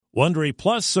Wondery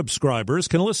Plus subscribers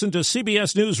can listen to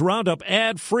CBS News Roundup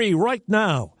ad-free right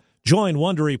now. Join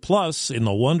Wondery Plus in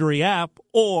the Wondery app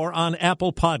or on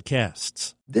Apple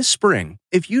Podcasts. This spring,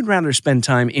 if you'd rather spend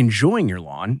time enjoying your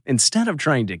lawn instead of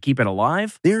trying to keep it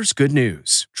alive, there's good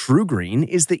news. True Green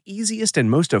is the easiest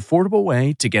and most affordable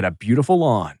way to get a beautiful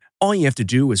lawn. All you have to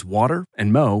do is water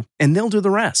and mow, and they'll do the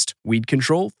rest. Weed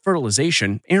control,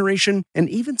 fertilization, aeration, and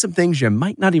even some things you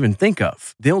might not even think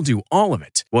of. They'll do all of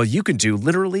it, while you can do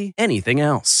literally anything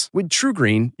else. With True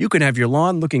Green, you can have your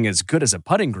lawn looking as good as a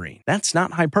putting green. That's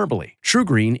not hyperbole. True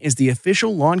Green is the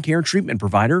official lawn care treatment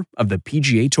provider of the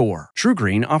PGA Tour. True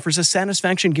Green offers a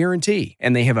satisfaction guarantee,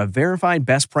 and they have a verified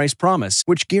best price promise,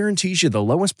 which guarantees you the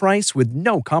lowest price with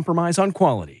no compromise on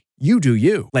quality. You do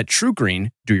you. Let True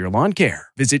Green do your lawn care.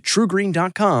 Visit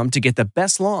TrueGreen.com to get the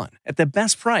best lawn at the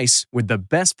best price with the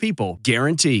best people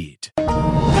guaranteed.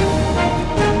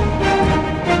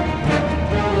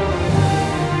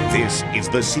 This is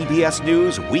the CBS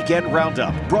News Weekend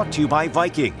Roundup, brought to you by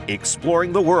Viking,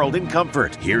 exploring the world in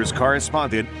comfort. Here's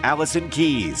correspondent Allison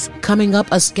Keyes. Coming up,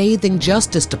 a scathing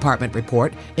Justice Department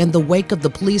report in the wake of the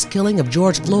police killing of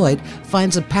George Floyd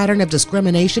finds a pattern of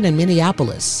discrimination in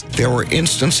Minneapolis. There were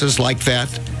instances like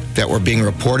that were being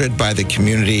reported by the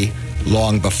community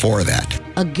long before that.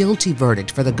 A guilty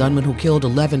verdict for the gunman who killed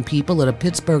 11 people at a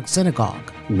Pittsburgh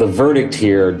synagogue. The verdict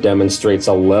here demonstrates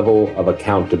a level of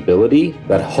accountability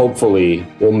that hopefully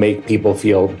will make people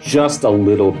feel just a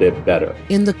little bit better.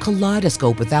 In the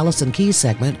Kaleidoscope with Allison Keyes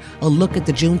segment, a look at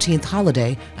the Juneteenth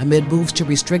holiday amid moves to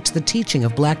restrict the teaching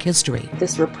of Black history.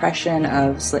 This repression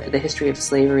of the history of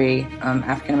slavery,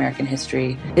 African-American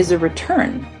history, is a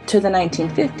return to the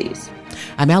 1950s.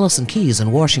 I'm Allison Keyes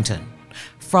in Washington.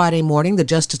 Friday morning, the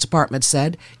Justice Department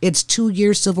said its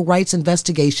 2-year civil rights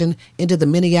investigation into the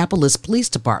Minneapolis Police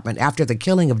Department after the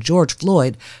killing of George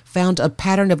Floyd found a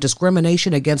pattern of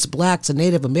discrimination against Blacks and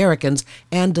Native Americans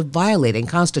and of violating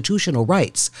constitutional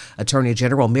rights. Attorney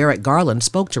General Merrick Garland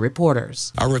spoke to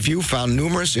reporters. Our review found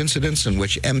numerous incidents in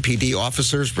which MPD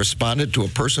officers responded to a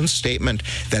person's statement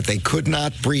that they could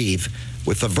not breathe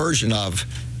with the version of,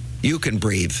 "You can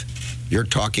breathe. You're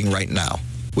talking right now."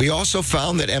 We also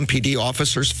found that MPD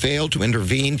officers failed to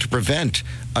intervene to prevent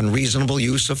unreasonable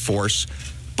use of force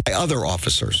by other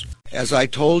officers. As I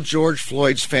told George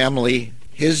Floyd's family,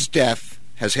 his death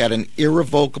has had an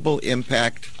irrevocable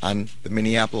impact on the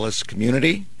Minneapolis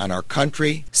community, on our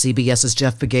country. CBS's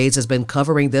Jeff Pegues has been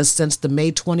covering this since the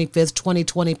May 25th,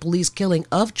 2020 police killing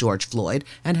of George Floyd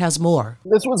and has more.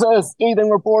 This was a scathing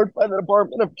report by the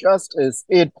Department of Justice.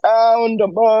 It found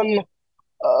among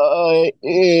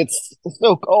its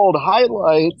so-called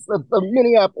highlights that the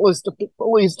Minneapolis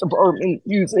Police Department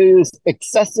uses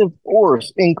excessive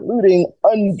force, including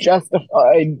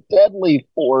unjustified deadly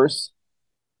force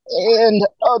and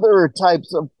other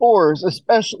types of force,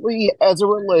 especially as it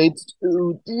relates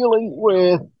to dealing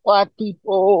with Black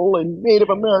people and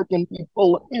Native American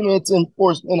people in its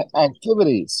enforcement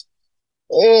activities.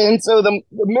 And so the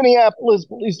Minneapolis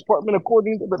Police Department,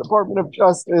 according to the Department of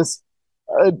Justice,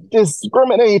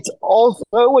 discriminates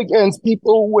also against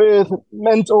people with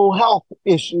mental health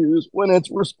issues when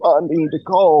it's responding to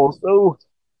calls. So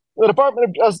the Department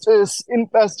of Justice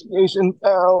investigation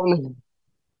found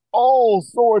all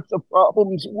sorts of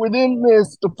problems within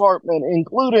this department,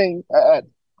 including that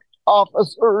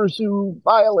officers who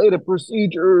violated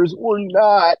procedures were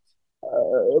not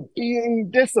being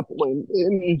disciplined.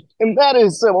 And that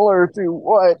is similar to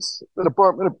what the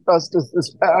Department of Justice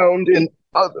has found in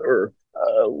other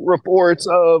reports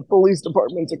of police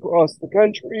departments across the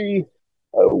country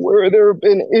where there have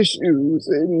been issues.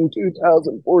 In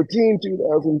 2014,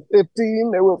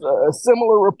 2015, there was a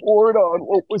similar report on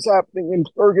what was happening in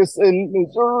Ferguson,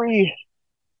 Missouri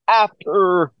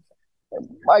after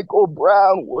Michael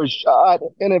Brown was shot,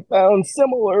 and it found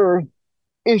similar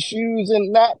issues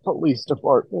in that police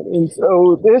department. And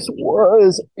so this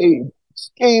was a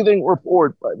scathing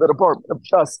report by the Department of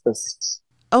Justice.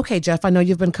 Okay, Jeff, I know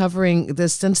you've been covering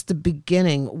this since the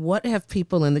beginning. What have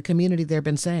people in the community there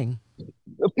been saying?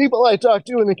 The people I talked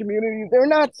to in the community, they're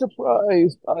not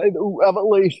surprised by the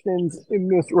revelations in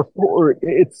this report.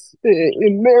 It's,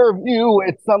 in their view,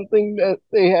 it's something that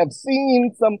they have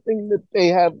seen, something that they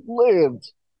have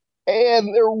lived.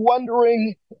 And they're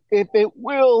wondering if it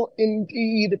will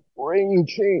indeed bring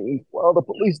change, while the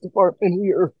police department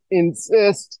here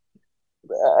insists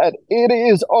that it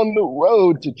is on the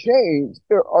road to change.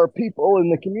 There are people in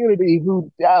the community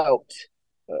who doubt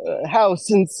how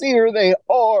sincere they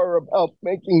are about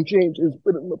making changes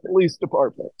within the police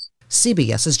department.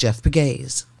 CBS's Jeff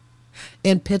Pegues.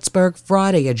 In Pittsburgh,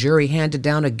 Friday, a jury handed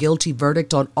down a guilty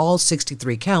verdict on all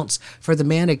 63 counts for the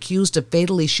man accused of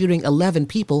fatally shooting 11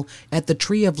 people at the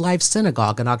Tree of Life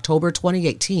Synagogue in October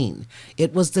 2018.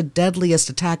 It was the deadliest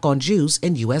attack on Jews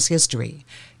in U.S. history.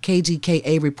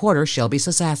 KDKA reporter Shelby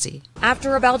Sasassi.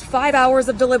 After about 5 hours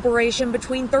of deliberation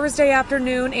between Thursday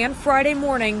afternoon and Friday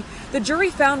morning, the jury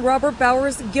found Robert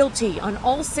Bowers guilty on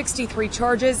all 63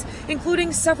 charges,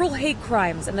 including several hate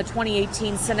crimes in the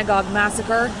 2018 synagogue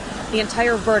massacre. The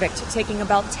entire verdict taking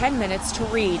about 10 minutes to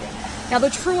read. Now,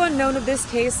 the true unknown of this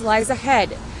case lies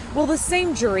ahead. Will the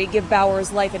same jury give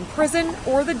Bowers life in prison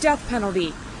or the death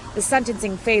penalty? The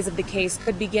sentencing phase of the case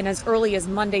could begin as early as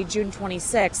Monday, June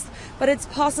 26th, but it's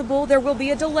possible there will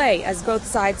be a delay as both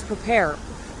sides prepare.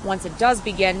 Once it does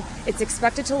begin, it's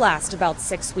expected to last about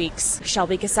 6 weeks.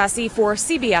 Shelby Sasassi for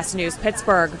CBS News,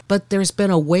 Pittsburgh. But there's been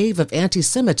a wave of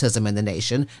anti-Semitism in the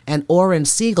nation, and Orrin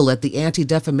Siegel at the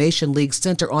Anti-Defamation League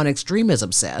Center on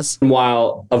Extremism says,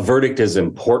 while a verdict is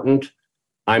important,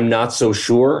 I'm not so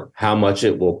sure how much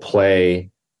it will play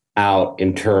out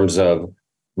in terms of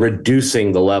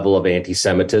reducing the level of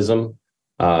anti-Semitism.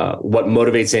 What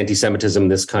motivates anti-Semitism in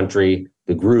this country,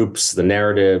 the groups, the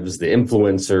narratives, the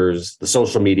influencers, the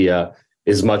social media,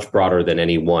 is much broader than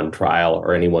any one trial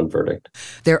or any one verdict.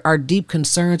 There are deep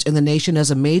concerns in the nation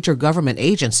as a major government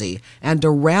agency and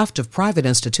a raft of private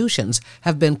institutions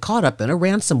have been caught up in a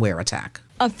ransomware attack.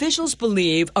 Officials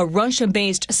believe a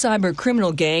Russia-based cyber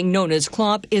criminal gang known as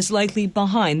Klop is likely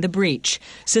behind the breach.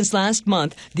 Since last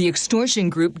month, the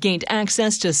extortion group gained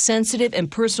access to sensitive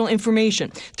and personal information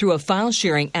through a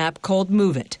file-sharing app called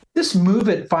MoveIt. This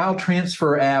MoveIt file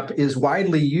transfer app is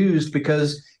widely used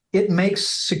because it makes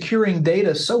securing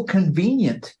data so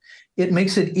convenient. It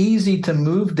makes it easy to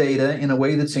move data in a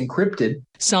way that's encrypted.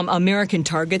 Some American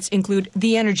targets include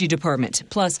the Energy Department,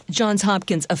 plus Johns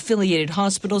Hopkins affiliated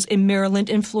hospitals in Maryland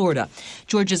and Florida,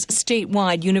 Georgia's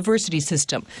statewide university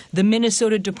system, the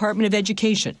Minnesota Department of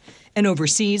Education. And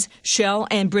overseas, Shell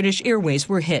and British Airways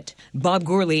were hit. Bob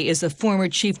Gorley is the former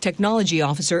chief technology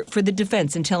officer for the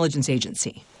Defense Intelligence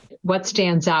Agency. What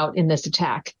stands out in this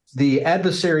attack? The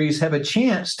adversaries have a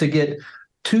chance to get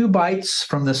 2 bites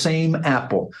from the same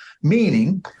apple,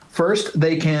 meaning first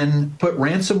they can put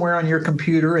ransomware on your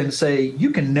computer and say, you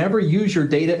can never use your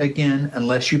data again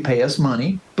unless you pay us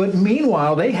money. But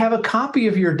meanwhile, they have a copy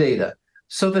of your data.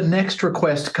 So the next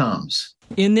request comes.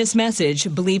 In this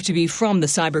message, believed to be from the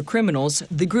cyber criminals,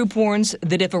 the group warns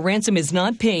that if a ransom is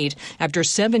not paid, after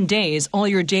 7 days, all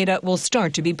your data will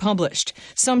start to be published,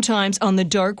 sometimes on the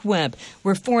dark web,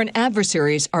 where foreign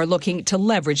adversaries are looking to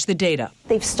leverage the data.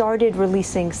 They've started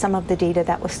releasing some of the data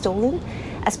that was stolen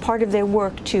as part of their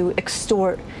work to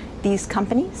extort these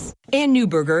companies. Ann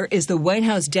Neuberger is the White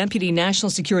House Deputy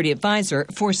National Security Advisor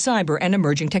for Cyber and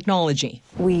Emerging Technology.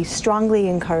 We strongly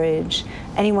encourage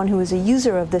anyone who is a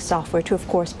user of this software to, of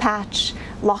course, patch,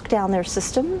 lock down their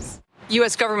systems.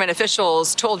 U.S. government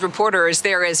officials told reporters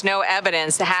there is no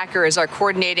evidence the hackers are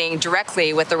coordinating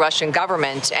directly with the Russian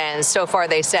government. And so far,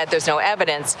 they said there's no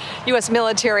evidence U.S.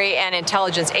 military and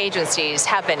intelligence agencies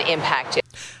have been impacted.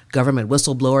 Government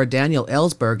whistleblower Daniel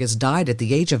Ellsberg has died at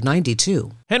the age of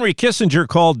 92. Henry Kissinger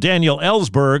called Daniel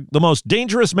Ellsberg the most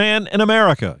dangerous man in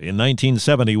America in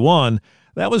 1971.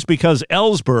 That was because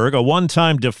Ellsberg, a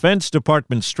one-time Defense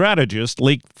Department strategist,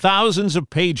 leaked thousands of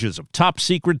pages of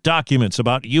top-secret documents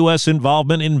about U.S.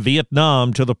 involvement in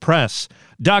Vietnam to the press,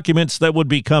 documents that would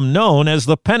become known as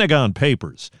the Pentagon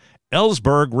Papers.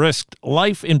 Ellsberg risked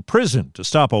life in prison to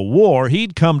stop a war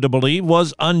he'd come to believe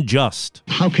was unjust.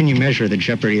 How can you measure the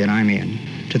jeopardy that I'm in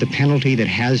to the penalty that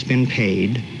has been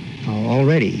paid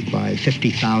already by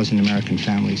 50,000 American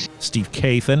families? Steve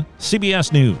Kathan,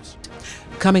 CBS News.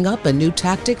 Coming up, a new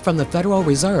tactic from the Federal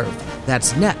Reserve.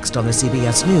 That's next on the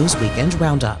CBS News Weekend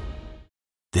Roundup.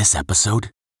 This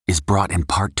episode is brought in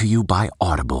part to you by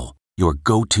Audible, your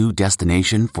go-to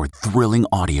destination for thrilling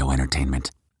audio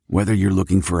entertainment. Whether you're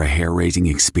looking for a hair-raising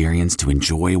experience to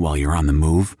enjoy while you're on the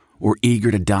move or eager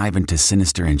to dive into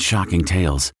sinister and shocking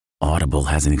tales, Audible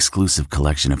has an exclusive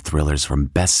collection of thrillers from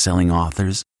best-selling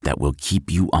authors that will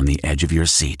keep you on the edge of your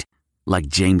seat. Like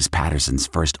James Patterson's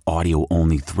first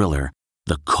audio-only thriller,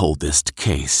 The Coldest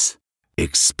Case.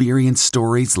 Experience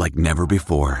stories like never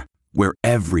before, where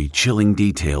every chilling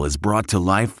detail is brought to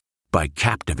life by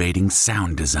captivating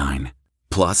sound design.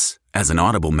 Plus, as an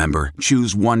Audible member,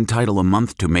 choose one title a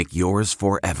month to make yours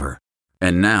forever.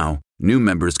 And now, new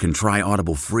members can try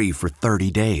Audible free for 30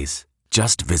 days.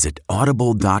 Just visit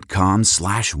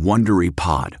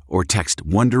audible.com/WonderyPod or text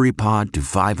WonderyPod to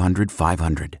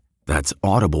 500-500. That's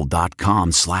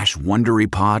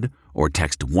audible.com/WonderyPod or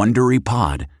text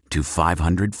WonderyPod to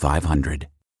 500-500.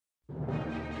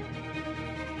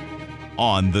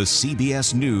 on the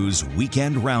CBS News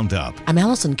Weekend Roundup. I'm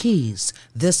Allison Keyes.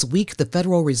 This week, the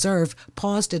Federal Reserve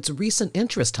paused its recent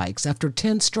interest hikes after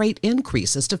 10 straight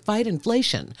increases to fight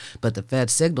inflation. But the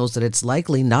Fed signals that it's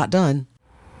likely not done.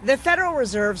 The Federal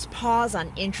Reserve's pause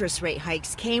on interest rate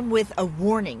hikes came with a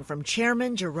warning from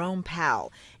Chairman Jerome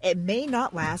Powell. It may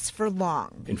not last for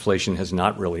long. Inflation has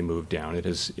not really moved down. It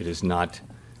has not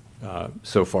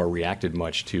so far reacted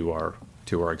much to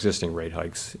our existing rate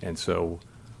hikes, and so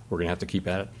we're going to have to keep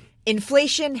at it.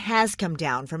 Inflation has come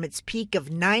down from its peak of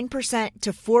 9%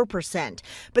 to 4%,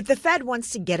 but the Fed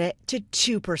wants to get it to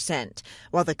 2%.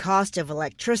 While the cost of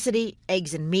electricity,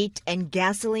 eggs and meat, and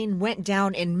gasoline went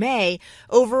down in May,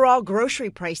 overall grocery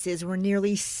prices were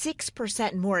nearly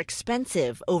 6% more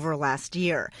expensive over last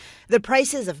year. The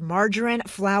prices of margarine,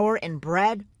 flour, and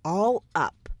bread all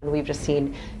up. We've just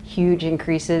seen huge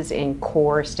increases in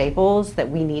core staples that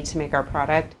we need to make our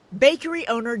product. Bakery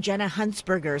owner Jenna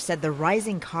Huntsberger said the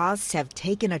rising costs have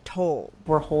taken a toll.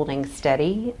 We're holding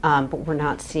steady, but we're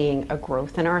not seeing a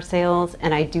growth in our sales.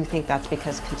 And I do think that's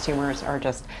because consumers are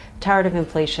just tired of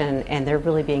inflation and they're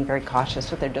really being very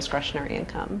cautious with their discretionary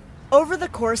income. Over the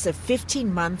course of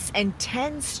 15 months and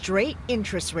 10 straight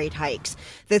interest rate hikes,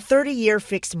 the 30-year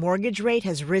fixed mortgage rate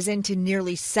has risen to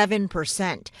nearly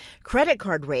 7%. Credit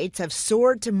card rates have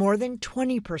soared to more than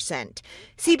 20%.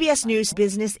 CBS News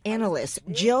business analyst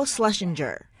Jill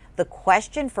Schlesinger. The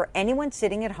question for anyone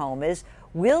sitting at home is,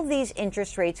 will these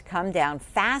interest rates come down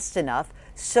fast enough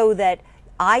so that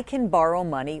I can borrow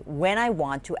money when I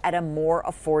want to at a more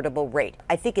affordable rate?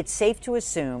 I think it's safe to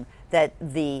assume that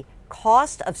the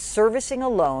cost of servicing a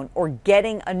loan or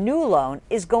getting a new loan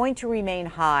is going to remain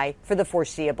high for the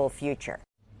foreseeable future.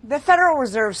 The Federal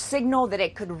Reserve signaled that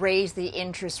it could raise the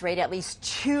interest rate at least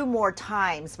 2 more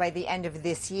times by the end of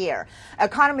this year.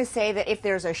 Economists say that if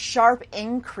there's a sharp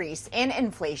increase in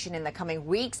inflation in the coming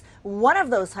weeks, one of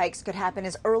those hikes could happen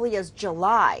as early as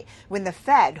July, when the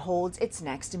Fed holds its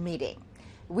next meeting.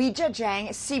 Weijia Zhang,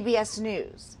 CBS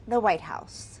News, the White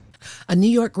House. A New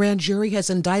York grand jury has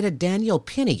indicted Daniel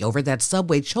Penny over that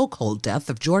subway chokehold death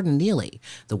of Jordan Neely.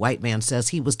 The white man says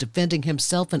he was defending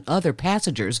himself and other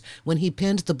passengers when he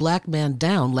pinned the black man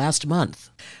down last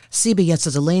month.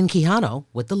 CBS's Elaine Quijano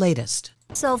with the latest.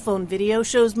 Cell phone video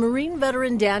shows Marine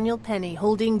veteran Daniel Penny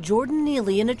holding Jordan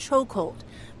Neely in a chokehold.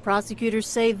 Prosecutors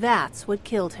say that's what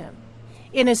killed him.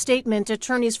 In a statement,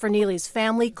 attorneys for Neely's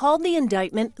family called the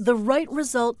indictment the right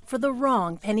result for the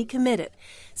wrong Penny committed.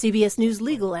 CBS News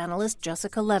legal analyst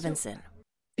Jessica Levinson.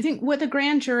 I think what the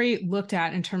grand jury looked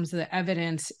at in terms of the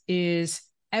evidence is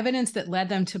evidence that led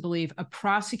them to believe a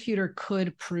prosecutor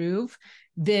could prove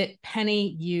that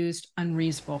Penny used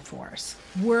unreasonable force.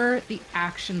 Were the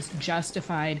actions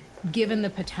justified given the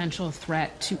potential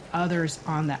threat to others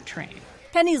on that train?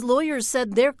 Penny's lawyers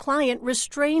said their client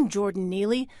restrained Jordan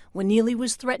Neely when Neely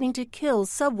was threatening to kill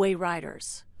subway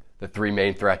riders. The 3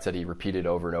 main threats that he repeated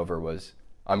over and over was,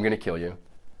 I'm going to kill you,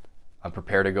 I'm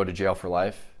prepared to go to jail for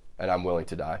life, and I'm willing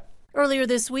to die. Earlier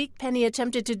this week, Penny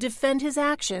attempted to defend his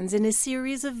actions in a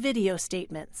series of video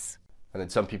statements. And then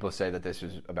some people say that this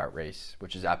was about race,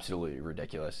 which is absolutely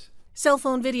ridiculous. Cell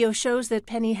phone video shows that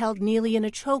Penny held Neely in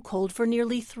a chokehold for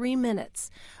nearly 3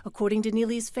 minutes. According to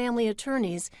Neely's family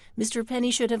attorneys, Mr. Penny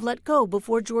should have let go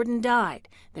before Jordan died.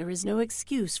 There is no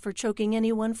excuse for choking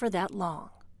anyone for that long.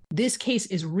 This case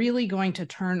is really going to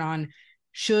turn on,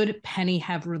 should Penny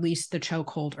have released the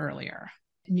chokehold earlier?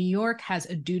 New York has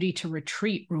a duty to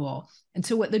retreat rule. And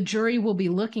so what the jury will be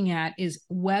looking at is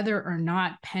whether or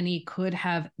not Penny could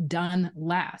have done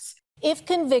less. If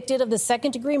convicted of the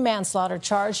second-degree manslaughter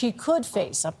charge, he could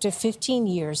face up to 15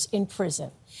 years in prison.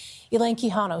 Elaine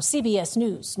Quijano, CBS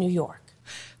News, New York.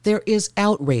 There is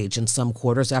outrage in some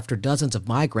quarters after dozens of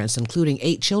migrants, including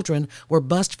 8 children, were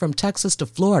bused from Texas to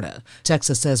Florida.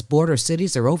 Texas says border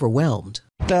cities are overwhelmed.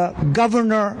 The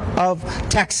governor of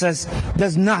Texas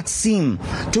does not seem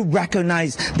to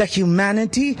recognize the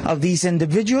humanity of these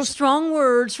individuals. Strong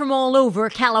words from all over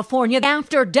California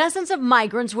after dozens of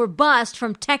migrants were bused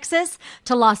from Texas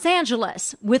to Los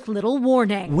Angeles with little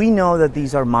warning. We know that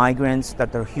these are migrants,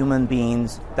 that they're human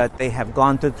beings, that they have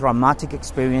gone through traumatic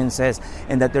experiences,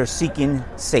 and that they're seeking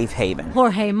safe haven.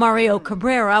 Jorge Mario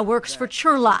Cabrera works for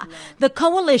CHIRLA, the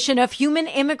Coalition of Human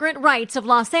Immigrant Rights of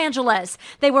Los Angeles.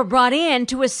 They were brought in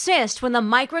to assist when the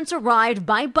migrants arrived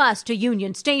by bus to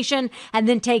Union Station and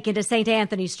then taken to St.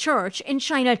 Anthony's Church in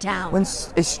Chinatown. When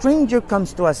a stranger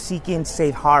comes to us seeking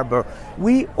safe harbor,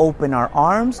 we open our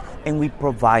arms and we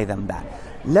provide them that.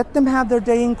 let them have their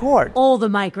day in court. All the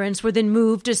migrants were then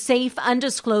moved to safe,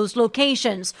 undisclosed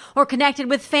locations or connected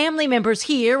with family members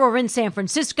here or in San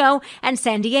Francisco and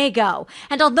San Diego.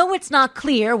 And although it's not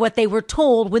clear what they were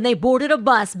told when they boarded a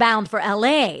bus bound for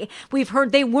L.A., we've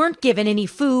heard they weren't given any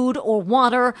food or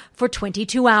water for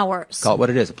 22 hours. Call it what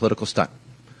it is, a political stunt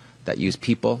that use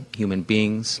people, human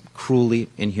beings, cruelly,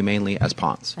 inhumanely as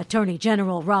pawns. Attorney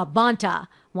General Rob Bonta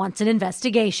wants an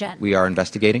investigation. We are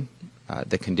investigating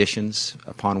the conditions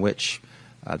upon which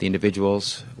the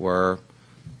individuals were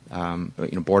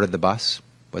boarded the bus,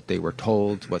 what they were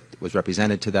told, what was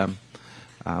represented to them,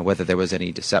 whether there was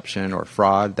any deception or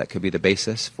fraud that could be the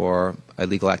basis for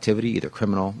illegal activity, either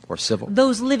criminal or civil.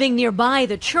 Those living nearby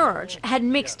the church had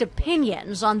mixed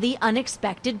opinions on the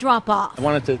unexpected drop-off. I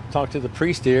wanted to talk to the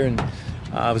priest here, and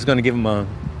I was going to give him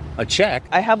a check.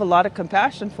 I have a lot of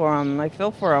compassion for him. I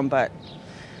feel for him, but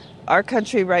our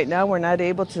country right now, we're not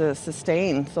able to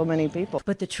sustain so many people.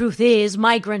 But the truth is,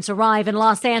 migrants arrive in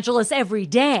Los Angeles every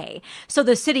day, so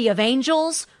the City of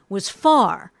Angels was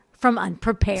far from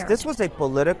unprepared. This was a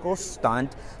political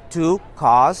stunt to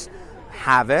cause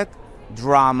havoc,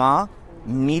 drama,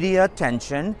 media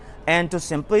attention, and to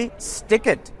simply stick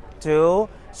it to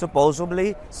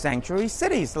supposedly sanctuary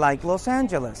cities like Los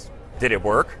Angeles. Did it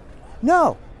work?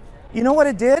 No. You know what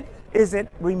it did? Is it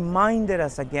reminded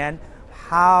us again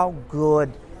how good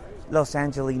Los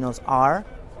Angelinos are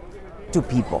to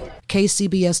people.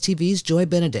 KCBS TV's Joy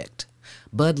Benedict.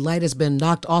 Bud Light has been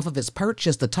knocked off of its perch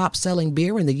as the top-selling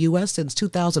beer in the U.S. since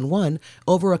 2001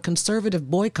 over a conservative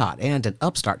boycott and an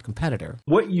upstart competitor.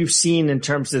 What you've seen in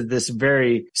terms of this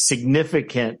very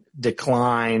significant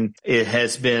decline, it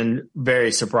has been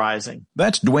very surprising.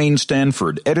 That's Dwayne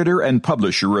Stanford, editor and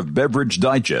publisher of Beverage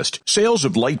Digest. Sales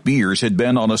of light beers had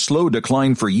been on a slow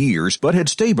decline for years, but had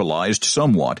stabilized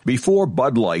somewhat before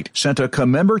Bud Light sent a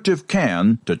commemorative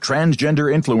can to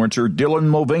transgender influencer Dylan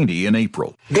Mulvaney in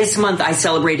April. This month I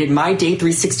celebrated my day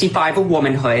 365 of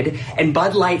womanhood, and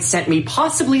Bud Light sent me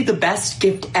possibly the best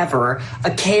gift ever,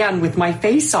 a can with my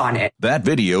face on it. That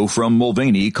video from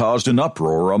Mulvaney caused an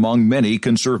uproar among many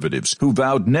conservatives who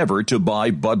vowed never to buy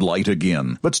Bud Light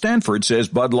again. But Stanford says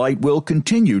Bud Light will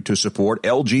continue to support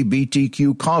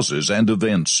LGBTQ causes and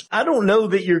events. I don't know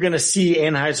that you're going to see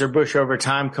Anheuser-Busch over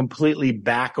time completely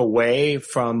back away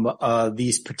from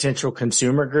these potential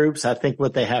consumer groups. I think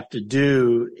what they have to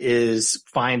do is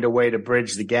find a way to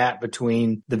bridge the gap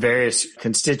between the various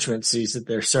constituencies that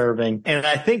they're serving. And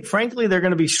I think, frankly, they're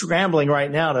going to be scrambling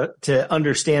right now to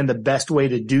understand the best way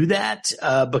to do that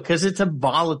because it's a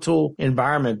volatile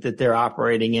environment that they're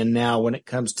operating in now when it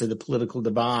comes to the political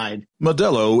divide.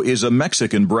 Modelo is a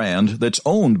Mexican brand that's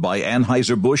owned by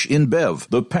Anheuser-Busch InBev,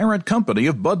 the parent company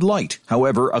of Bud Light.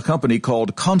 However, a company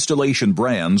called Constellation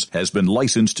Brands has been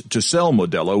licensed to sell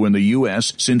Modelo in the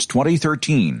U.S. since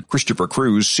 2013. Christopher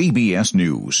Cruz, CBS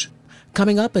News.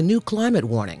 Coming up, a new climate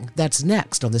warning. That's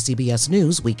next on the CBS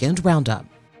News Weekend Roundup.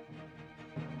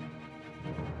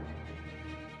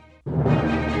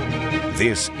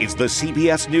 This is the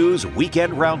CBS News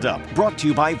Weekend Roundup, brought to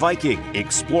you by Viking,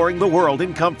 exploring the world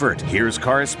in comfort. Here's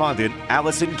correspondent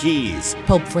Allison Keyes.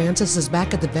 Pope Francis is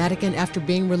back at the Vatican after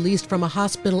being released from a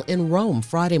hospital in Rome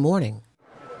Friday morning.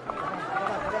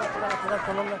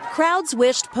 Crowds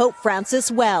wished Pope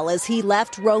Francis well as he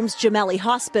left Rome's Gemelli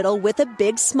Hospital with a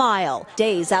big smile,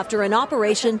 days after an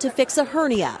operation to fix a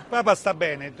hernia.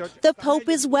 The Pope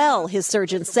is well, his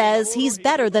surgeon says. He's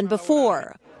better than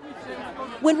before.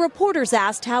 When reporters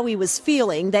asked how he was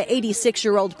feeling, the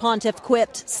 86-year-old pontiff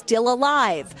quipped, "Still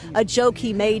alive," a joke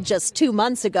he made just 2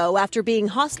 months ago after being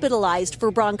hospitalized for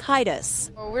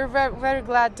bronchitis. We're very, very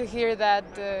glad to hear that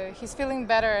he's feeling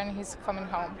better and he's coming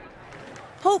home.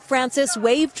 Pope Francis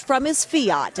waved from his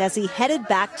Fiat as he headed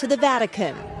back to the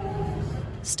Vatican,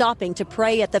 stopping to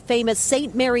pray at the famous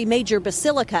St. Mary Major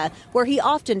Basilica, where he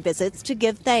often visits to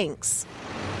give thanks.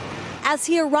 As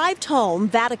he arrived home,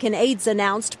 Vatican aides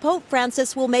announced Pope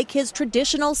Francis will make his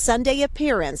traditional Sunday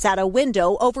appearance at a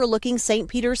window overlooking St.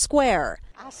 Peter's Square.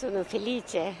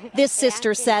 This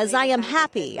sister says, "I am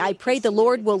happy. I pray the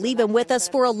Lord will leave him with us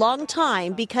for a long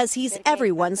time because he's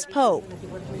everyone's Pope."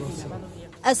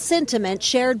 A sentiment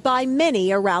shared by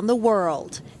many around the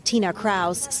world. Tina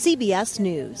Kraus, CBS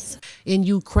News. In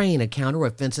Ukraine, a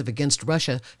counteroffensive against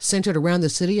Russia centered around the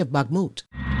city of Bakhmut.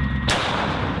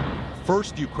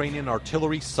 First, Ukrainian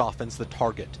artillery softens the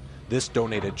target. This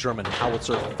donated German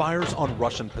howitzer fires on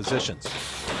Russian positions.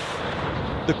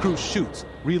 The crew shoots,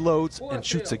 reloads, and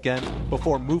shoots again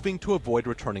before moving to avoid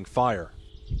returning fire.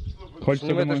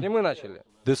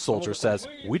 This soldier says,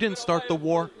 "We didn't start the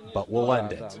war, but we'll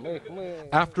end it."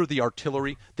 After the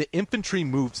artillery, the infantry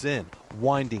moves in,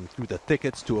 winding through the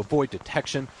thickets to avoid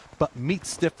detection, but meets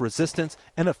stiff resistance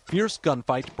and a fierce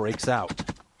gunfight breaks out.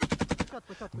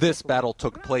 This battle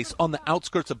took place on the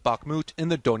outskirts of Bakhmut in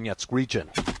the Donetsk region.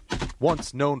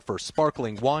 Once known for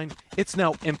sparkling wine, it's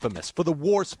now infamous for the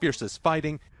war's fiercest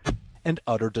fighting and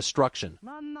utter destruction.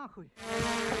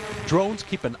 Drones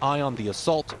keep an eye on the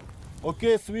assault.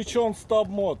 Okay, switch on stop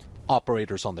mode.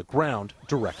 Operators on the ground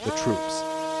direct the troops.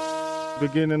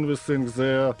 Beginning we think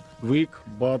they're weak,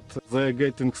 but they're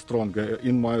getting stronger,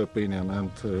 in my opinion.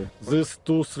 And these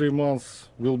 2-3 months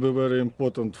will be very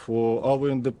important for our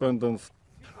independence.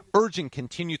 Urging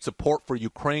continued support for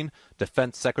Ukraine,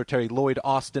 Defense Secretary Lloyd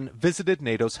Austin visited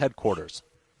NATO's headquarters.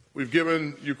 We've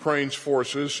given Ukraine's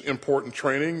forces important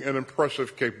training and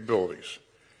impressive capabilities.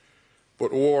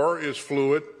 But war is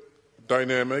fluid,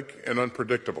 dynamic, and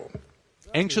unpredictable.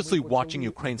 Anxiously watching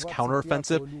Ukraine's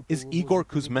counteroffensive is Igor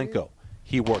Kuzmenko.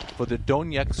 He worked for the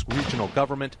Donetsk regional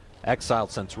government,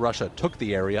 exiled since Russia took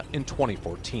the area in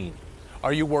 2014.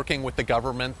 Are you working with the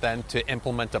government then to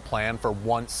implement a plan for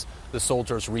once the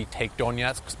soldiers retake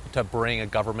Donetsk to bring a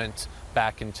government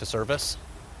back into service?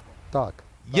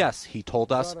 Yes, he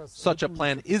told us, such a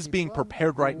plan is being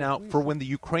prepared right now for when the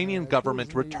Ukrainian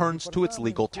government returns to its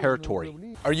legal territory.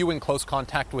 Are you in close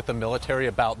contact with the military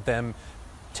about them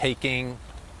taking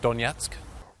Donetsk?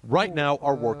 Right now,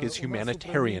 our work is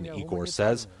humanitarian, Igor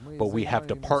says, but we have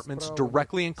departments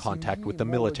directly in contact with the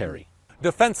military.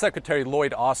 Defense Secretary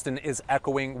Lloyd Austin is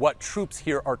echoing what troops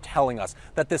here are telling us,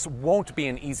 that this won't be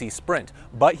an easy sprint.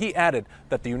 But he added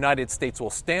that the United States will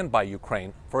stand by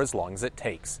Ukraine for as long as it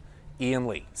takes. Ian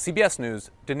Lee, CBS News,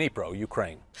 Dnipro,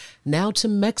 Ukraine. Now to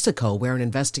Mexico, where an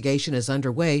investigation is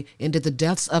underway into the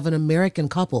deaths of an American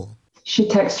couple. She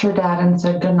texted her dad and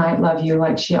said, "Good night, love you,"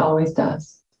 like she always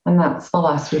does. And that's the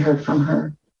last we heard from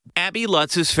her. Abby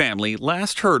Lutz's family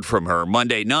last heard from her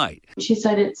Monday night. She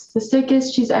said it's the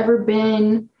sickest she's ever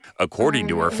been. According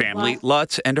to her family,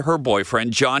 Lutz and her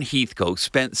boyfriend, John Heathcote,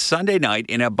 spent Sunday night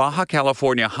in a Baja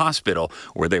California hospital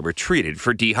where they were treated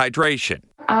for dehydration.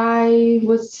 I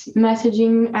was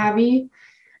messaging Abby,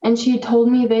 and she told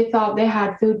me they thought they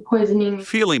had food poisoning.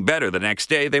 Feeling better the next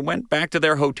day, they went back to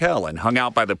their hotel and hung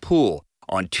out by the pool.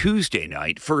 On Tuesday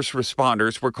night, first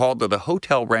responders were called to the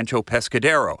Hotel Rancho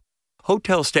Pescadero.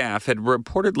 Hotel staff had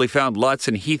reportedly found Lutz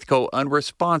and Heathcote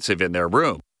unresponsive in their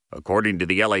room. According to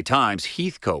the LA Times,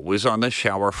 Heathcote was on the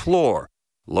shower floor.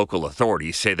 Local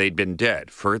authorities say they'd been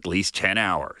dead for at least 10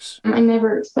 hours. I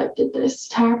never expected this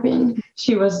to happen.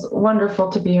 She was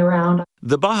wonderful to be around.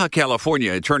 The Baja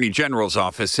California Attorney General's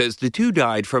office says the two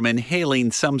died from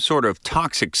inhaling some sort of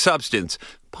toxic substance,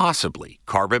 possibly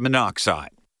carbon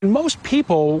monoxide. Most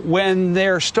people, when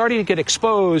they're starting to get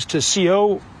exposed to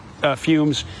CO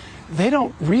fumes, they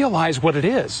don't realize what it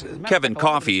is. Kevin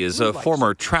Coffey is a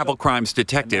former travel crimes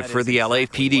detective for the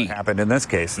LAPD. What happened in this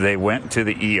case? They went to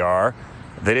the ER.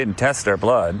 They didn't test their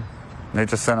blood. They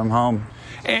just sent them home.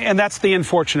 And that's the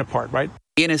unfortunate part, right?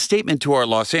 In a statement to our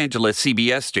Los Angeles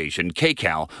CBS station,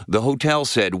 KCAL, the hotel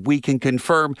said, "We can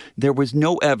confirm there was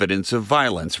no evidence of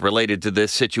violence related to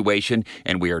this situation,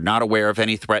 and we are not aware of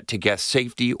any threat to guest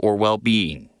safety or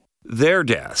well-being." Their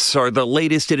deaths are the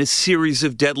latest in a series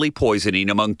of deadly poisoning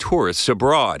among tourists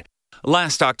abroad.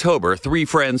 Last October, 3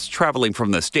 friends traveling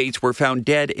from the States were found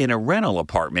dead in a rental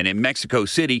apartment in Mexico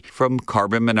City from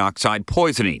carbon monoxide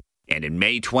poisoning. And in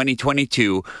May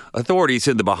 2022, authorities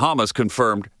in the Bahamas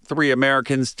confirmed 3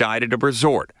 Americans died at a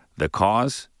resort. The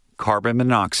cause? Carbon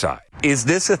monoxide. Is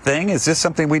this a thing? Is this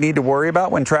something we need to worry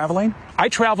about when traveling? I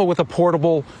travel with a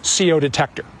portable CO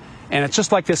detector. And it's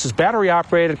just like this, is battery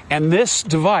operated, and this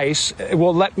device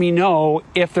will let me know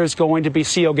if there's going to be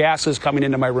CO gases coming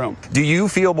into my room. Do you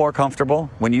feel more comfortable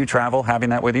when you travel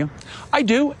having that with you? I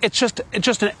do. It's just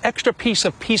an extra piece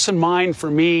of peace of mind for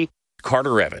me.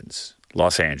 Carter Evans,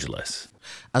 Los Angeles.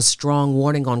 A strong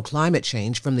warning on climate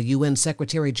change from the UN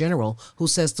Secretary General, who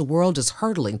says the world is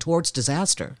hurtling towards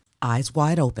disaster. Eyes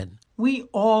wide open. We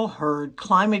all heard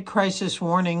climate crisis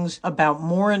warnings about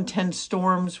more intense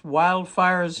storms,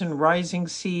 wildfires, and rising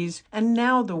seas, and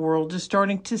now the world is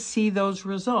starting to see those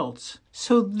results.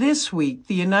 So this week,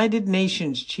 the United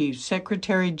Nations Chief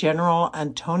Secretary General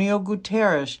Antonio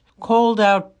Guterres called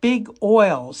out big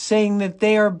oil, saying that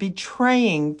they are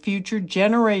betraying future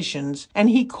generations, and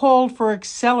he called for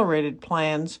accelerated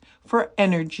plans for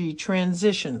energy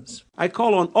transitions. I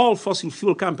call on all fossil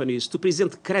fuel companies to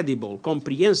present credible,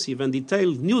 comprehensive, and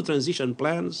detailed new transition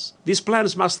plans. These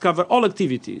plans must cover all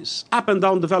activities, up and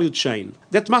down the value chain.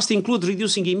 That must include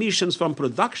reducing emissions from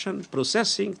production,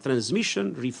 processing,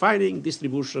 transmission, refining,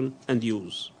 distribution, and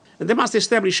use. And they must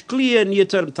establish clear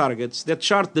near-term targets that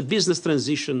chart the business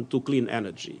transition to clean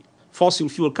energy. Fossil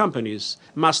fuel companies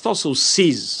must also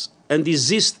cease and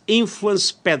desist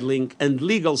influence peddling and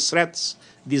legal threats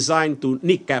designed to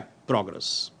kneecap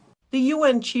progress. The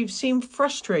UN chief seemed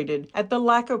frustrated at the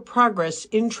lack of progress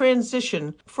in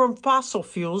transition from fossil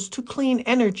fuels to clean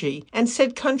energy and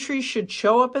said countries should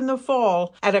show up in the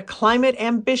fall at a climate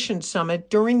ambition summit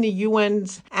during the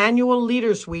UN's annual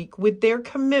Leaders Week with their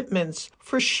commitments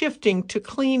for shifting to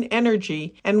clean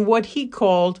energy and what he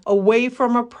called away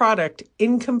from a product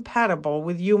incompatible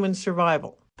with human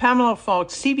survival. Pamela Falk,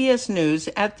 CBS News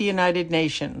at the United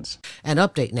Nations. An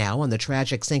update now on the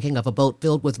tragic sinking of a boat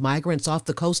filled with migrants off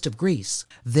the coast of Greece.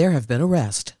 There have been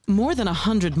arrests. More than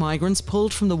 100 migrants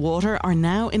pulled from the water are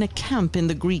now in a camp in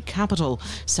the Greek capital.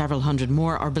 Several hundred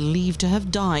more are believed to have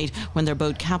died when their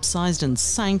boat capsized and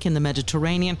sank in the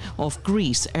Mediterranean off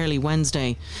Greece early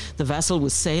Wednesday. The vessel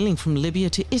was sailing from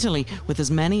Libya to Italy with as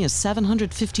many as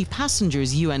 750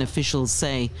 passengers, UN officials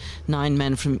say. 9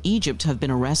 men from Egypt have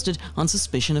been arrested on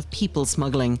suspicion of people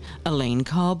smuggling. Elaine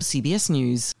Cobb, CBS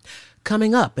News.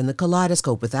 Coming up in the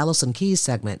Kaleidoscope with Allison Keyes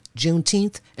segment,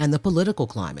 Juneteenth and the political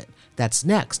climate. That's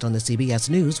next on the CBS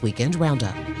News Weekend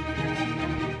Roundup.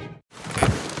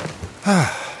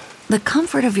 The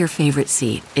comfort of your favorite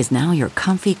seat is now your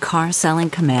comfy car selling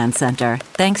command center,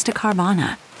 thanks to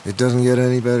Carvana. It doesn't get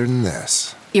any better than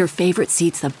this. Your favorite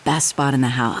seat's the best spot in the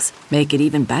house. Make it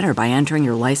even better by entering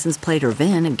your license plate or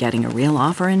VIN and getting a real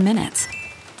offer in minutes.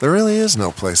 There really is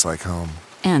no place like home.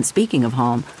 And speaking of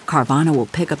home, Carvana will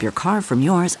pick up your car from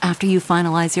yours after you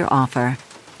finalize your offer.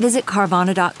 Visit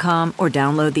Carvana.com or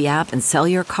download the app and sell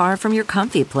your car from your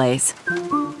comfy place.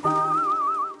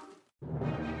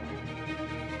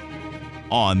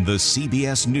 On the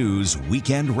CBS News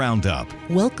Weekend Roundup.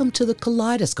 Welcome to the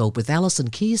Kaleidoscope with Allison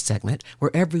Keyes segment,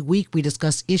 where every week we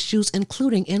discuss issues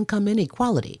including income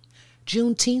inequality.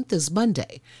 Juneteenth is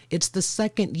Monday. It's the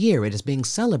second year it is being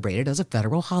celebrated as a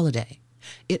federal holiday.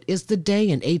 It is the day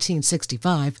in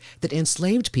 1865 that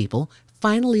enslaved people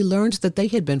finally learned that they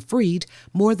had been freed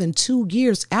more than 2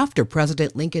 years after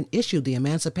President Lincoln issued the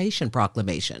Emancipation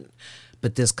Proclamation.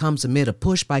 But this comes amid a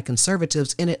push by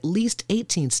conservatives in at least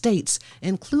 18 states,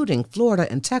 including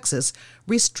Florida and Texas,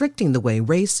 restricting the way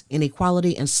race,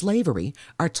 inequality, and slavery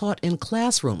are taught in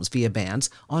classrooms via bans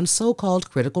on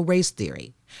so-called critical race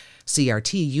theory.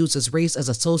 CRT uses race as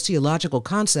a sociological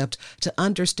concept to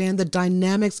understand the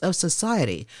dynamics of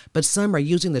society, but some are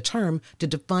using the term to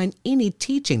define any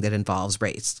teaching that involves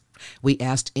race. We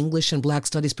asked English and Black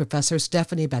Studies professor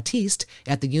Stephanie Batiste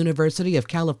at the University of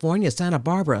California, Santa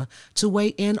Barbara, to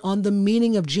weigh in on the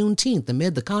meaning of Juneteenth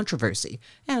amid the controversy,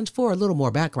 and for a little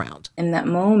more background. In that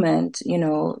moment,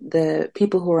 the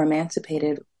people who were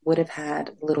emancipated would have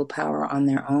had little power on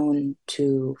their own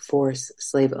to force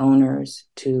slave owners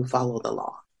to follow the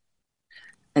law.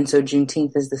 And so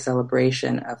Juneteenth is the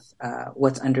celebration of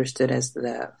what's understood as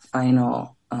the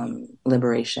final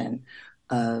liberation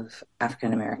of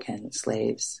African-American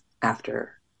slaves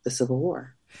after the Civil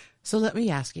War. So let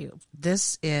me ask you,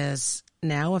 this is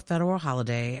now a federal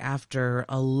holiday after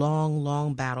a long,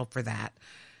 long battle for that.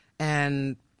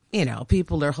 And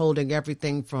people are holding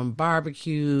everything from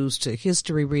barbecues to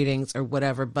history readings or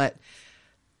whatever, but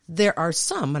there are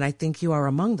some, and I think you are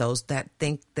among those, that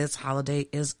think this holiday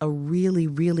is a really,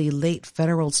 really late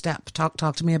federal step. Talk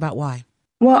to me about why.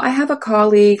 Well, I have a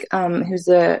colleague who's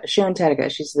Sharon Tedica.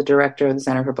 She's the director of the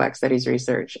Center for Black Studies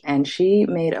Research, and she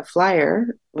made a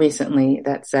flyer recently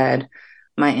that said,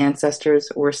 "My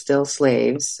ancestors were still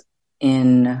slaves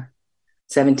in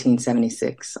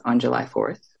 1776 on July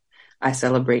 4th. I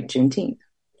celebrate Juneteenth."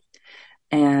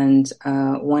 And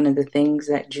one of the things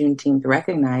that Juneteenth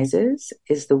recognizes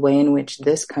is the way in which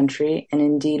this country, and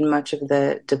indeed much of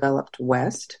the developed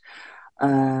West,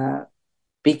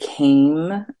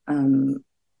 became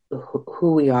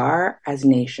who we are as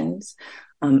nations,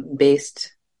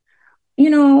 based,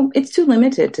 it's too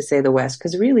limited to say the West,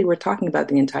 because really we're talking about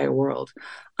the entire world,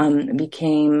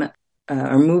 became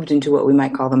or moved into what we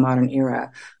might call the modern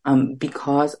era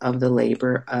because of the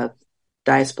labor of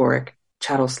diasporic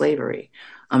chattel slavery,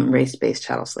 race-based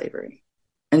chattel slavery.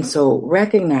 And so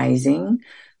recognizing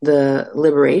the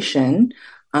liberation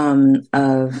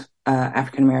of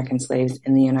African-American slaves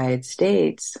in the United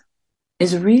States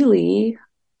is really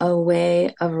a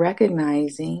way of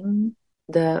recognizing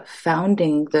the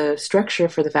structure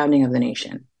for the founding of the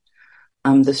nation,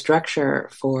 the structure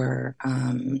for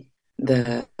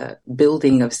the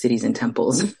building of cities and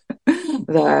temples,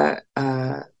 the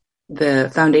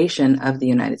foundation of the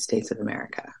United States of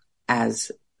America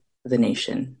as the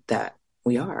nation that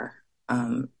we are,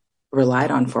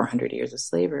 relied on 400 years of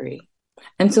slavery.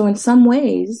 And so in some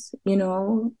ways,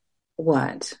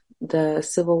 the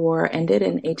Civil War ended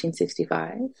in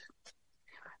 1865,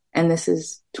 and this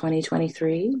is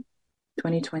 2023,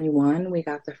 2021, we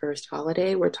got the first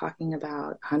holiday. We're talking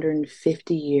about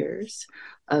 150 years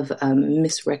of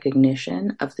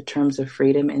misrecognition of the terms of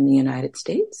freedom in the United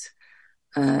States,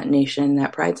 a nation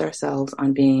that prides ourselves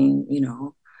on being,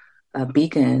 a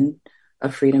beacon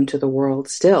of freedom to the world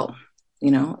still,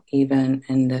 even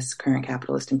in this current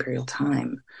capitalist imperial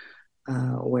time,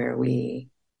 where we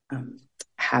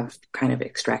have kind of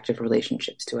extractive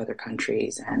relationships to other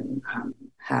countries and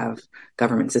have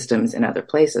government systems in other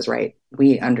places, right?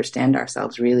 We understand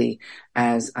ourselves really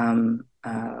as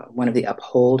one of the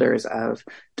upholders of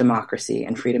democracy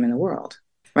and freedom in the world,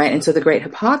 right? And so the great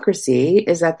hypocrisy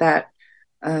is that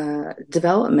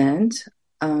development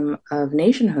of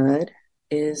nationhood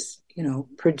is,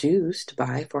 produced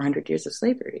by 400 years of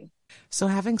slavery. So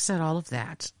having said all of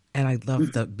that, and I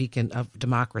love the beacon of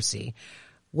democracy,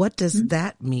 what does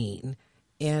that mean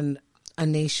in a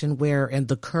nation where in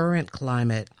the current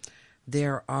climate,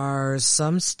 there are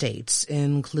some states,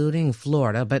 including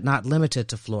Florida, but not limited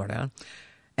to Florida,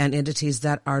 and entities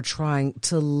that are trying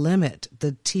to limit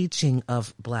the teaching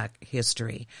of Black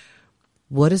history?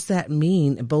 What does that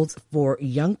mean both for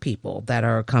young people that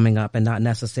are coming up and not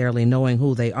necessarily knowing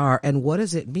who they are? And what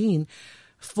does it mean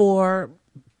for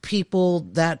people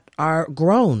that are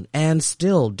grown and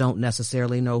still don't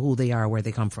necessarily know who they are, where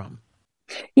they come from?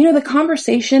 The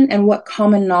conversation and what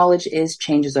common knowledge is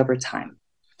changes over time.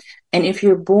 And if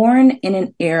you're born in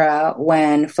an era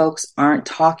when folks aren't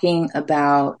talking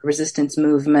about resistance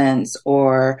movements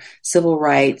or civil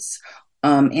rights,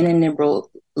 in a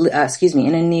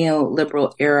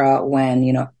neoliberal era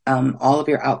when, all of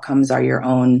your outcomes are your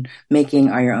own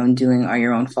making, are your own doing, are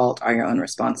your own fault, are your own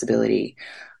responsibility,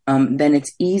 then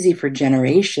it's easy for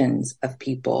generations of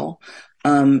people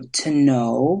to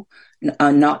know,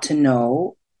 not to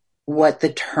know what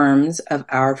the terms of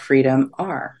our freedom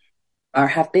are or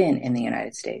have been in the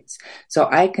United States. So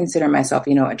I consider myself,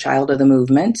 a child of the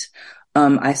movement.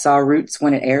 I saw Roots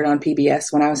when it aired on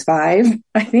PBS when I was 5,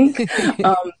 I think.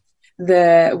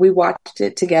 We watched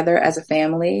it together as a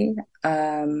family.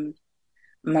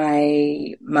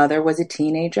 My mother was a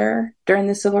teenager during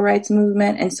the civil rights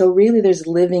movement. And so really there's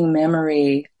living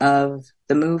memory of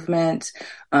the movement.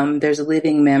 There's a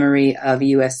living memory of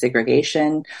U.S.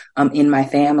 segregation in my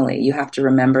family. You have to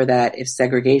remember that if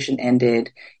segregation ended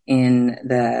in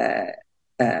the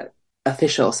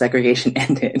official segregation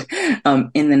ended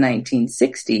in the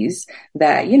 1960s,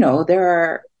 that, there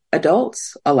are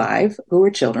adults alive who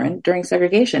were children during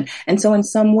segregation. And so in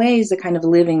some ways, the kind of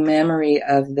living memory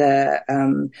of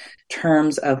the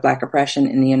terms of Black oppression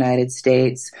in the United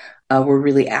States were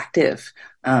really active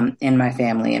in my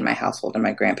family, in my household, in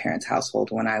my grandparents' household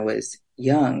when I was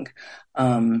young.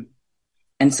 And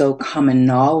so common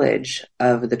knowledge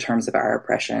of the terms of our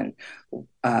oppression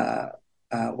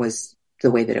was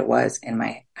the way that it was in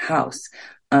my house.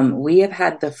 We have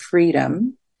had the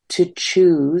freedom to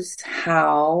choose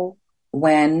how,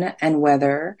 when, and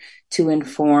whether to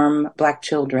inform Black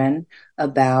children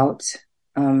about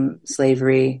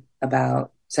slavery,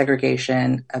 about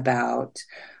segregation, about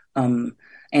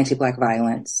anti-Black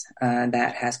violence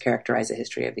that has characterized the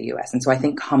history of the U.S. And so I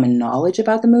think common knowledge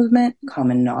about the movement,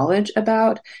 common knowledge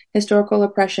about historical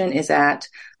oppression is at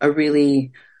a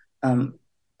really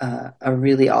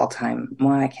all-time,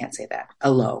 well, I can't say that, a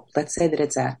low. Let's say that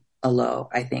it's at a low,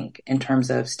 I think, in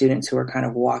terms of students who are kind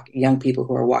of young people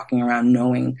who are walking around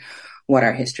knowing what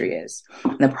our history is.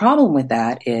 And the problem with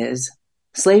that is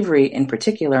slavery in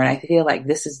particular, and I feel like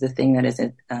this is the thing that is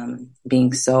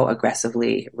being so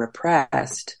aggressively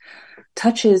repressed,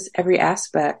 touches every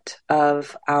aspect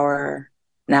of our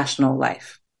national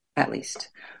life, at least,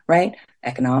 right?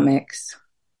 Economics,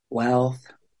 wealth,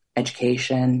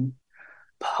 education,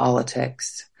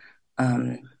 politics.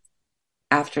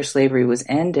 After slavery was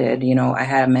ended, I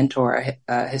had a mentor,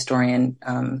 a historian,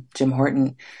 Jim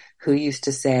Horton, who used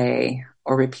to say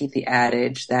or repeat the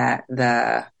adage that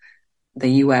the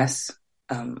U.S.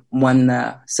 Won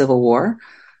the Civil War,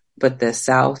 but the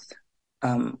South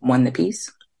won the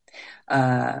peace.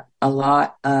 A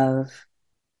lot of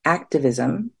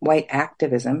activism, white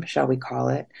activism, shall we call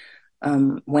it,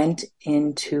 went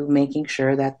into making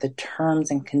sure that the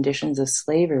terms and conditions of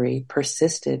slavery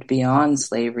persisted beyond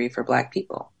slavery for Black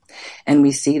people. And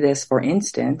we see this, for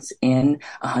instance, in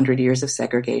 100 years of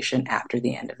segregation after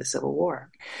the end of the Civil War.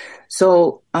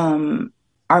 So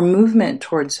our movement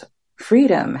towards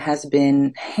freedom has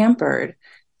been hampered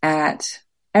at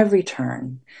every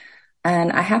turn.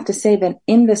 And I have to say that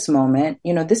in this moment,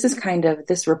 this is kind of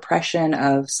this repression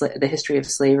of the history of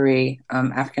slavery,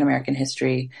 African-American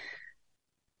history,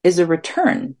 is a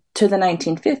return to the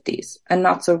 1950s, a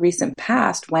not so recent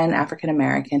past when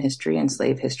African-American history and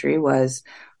slave history was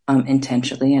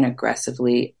intentionally and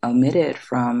aggressively omitted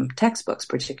from textbooks,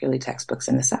 particularly textbooks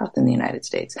in the South in the United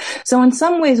States. So in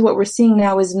some ways, what we're seeing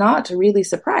now is not really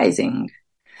surprising.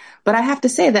 But I have to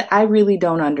say that I really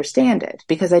don't understand it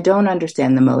because I don't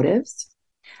understand the motives.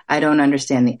 I don't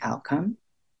understand the outcome.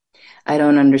 I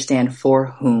don't understand for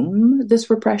whom this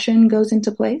repression goes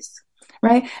into place,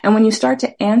 right? And when you start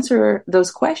to answer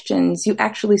those questions, you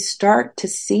actually start to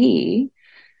see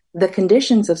the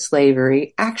conditions of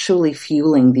slavery actually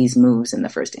fueling these moves in the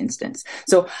first instance.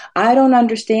 So I don't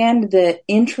understand the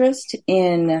interest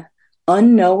in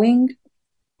unknowing,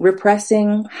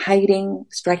 repressing, hiding,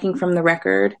 striking from the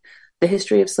record the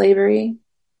history of slavery,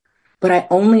 but I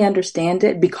only understand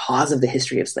it because of the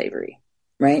history of slavery,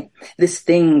 right? This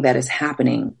thing that is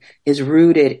happening is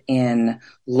rooted in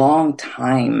long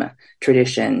time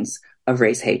traditions of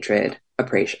race hatred,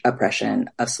 oppression,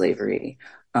 of slavery,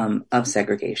 of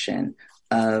segregation,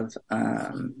 of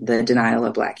the denial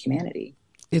of Black humanity.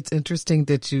 It's interesting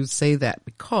that you say that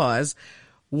because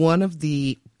one of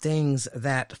the things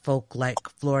that folk like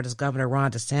Florida's Governor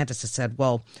Ron DeSantis has said,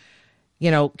 well,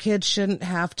 kids shouldn't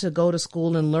have to go to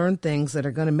school and learn things that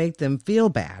are going to make them feel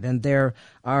bad. And there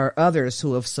are others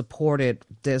who have supported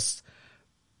this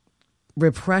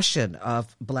repression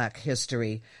of Black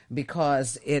history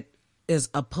because it is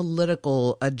a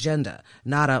political agenda,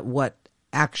 not what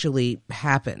actually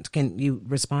happened. Can you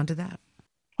respond to that?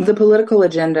 The political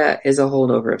agenda is a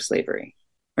holdover of slavery,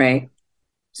 right?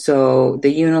 So the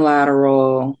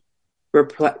unilateral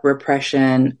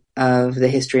repression of the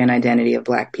history and identity of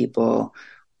Black people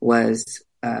was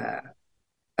a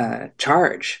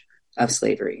charge of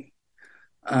slavery.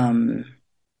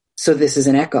 So this is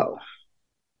an echo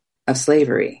of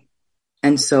slavery.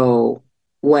 And so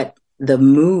what the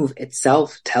move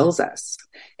itself tells us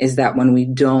is that when we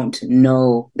don't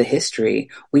know the history,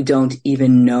 we don't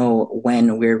even know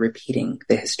when we're repeating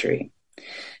the history.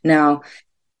 Now,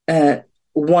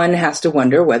 one has to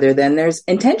wonder whether then there's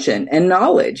intention and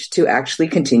knowledge to actually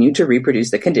continue to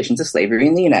reproduce the conditions of slavery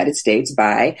in the United States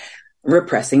by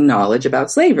repressing knowledge about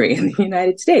slavery in the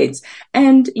United States.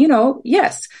 And,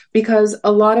 yes, because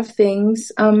a lot of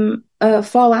things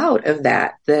fall out of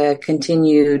that. The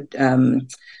continued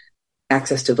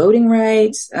access to voting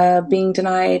rights being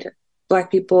denied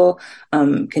Black people,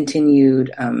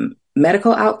 continued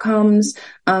medical outcomes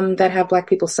that have Black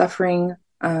people suffering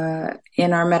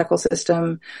in our medical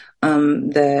system,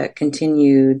 the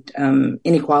continued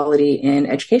inequality in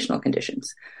educational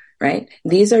conditions, right?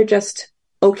 These are just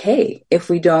okay if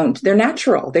we don't, they're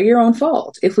natural, they're your own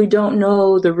fault. If we don't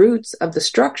know the roots of the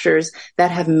structures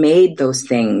that have made those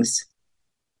things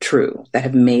true, that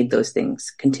have made those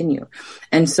things continue.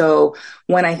 And so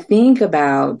when I think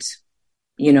about,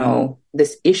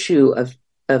 this issue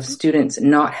of students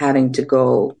not having to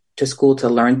go to school to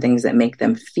learn things that make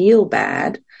them feel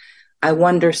bad, I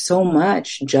wonder so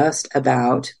much just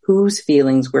about whose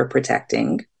feelings we're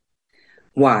protecting,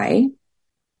 why,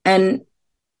 and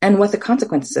what the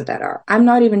consequences of that are. I'm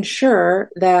not even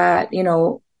sure that,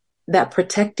 that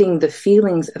protecting the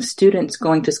feelings of students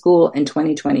going to school in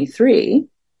 2023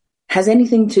 has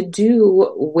anything to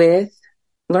do with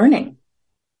learning.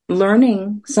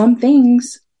 Learning some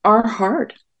things are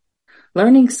hard.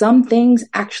 Learning some things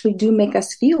actually do make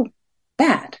us feel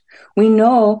bad. We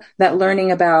know that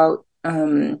learning about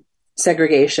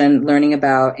segregation, learning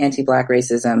about anti-Black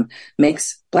racism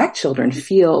makes Black children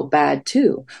feel bad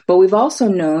too. But we've also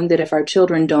known that if our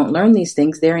children don't learn these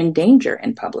things, they're in danger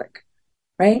in public,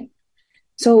 right?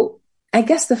 So I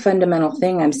guess the fundamental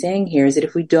thing I'm saying here is that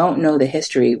if we don't know the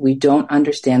history, we don't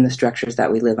understand the structures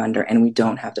that we live under, and we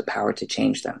don't have the power to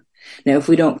change them. Now, if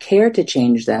we don't care to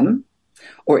change them,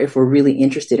 or if we're really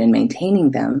interested in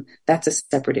maintaining them, that's a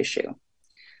separate issue.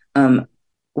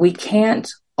 We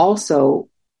can't also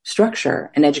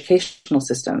structure an educational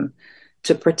system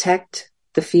to protect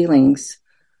the feelings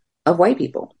of white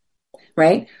people,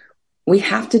 right? We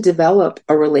have to develop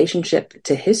a relationship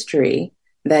to history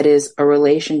that is a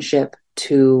relationship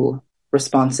to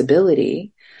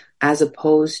responsibility as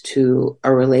opposed to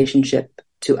a relationship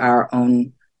to our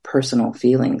own personal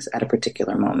feelings at a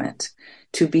particular moment.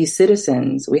 To be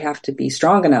citizens, we have to be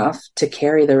strong enough to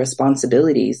carry the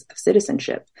responsibilities of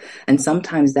citizenship. And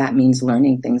sometimes that means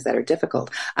learning things that are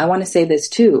difficult. I want to say this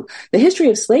too. The history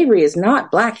of slavery is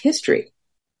not Black history.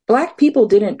 Black people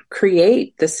didn't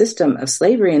create the system of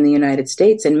slavery in the United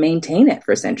States and maintain it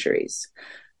for centuries.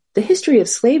 The history of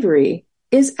slavery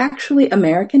is actually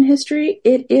American history.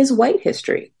 It is white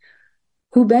history.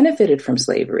 Who benefited from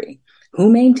slavery?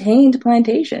 Who maintained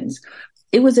plantations?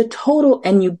 It was a total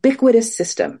and ubiquitous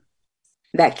system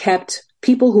that kept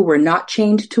people who were not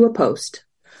chained to a post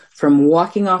from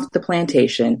walking off the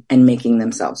plantation and making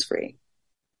themselves free.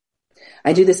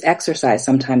 I do this exercise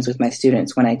sometimes with my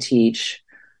students when I teach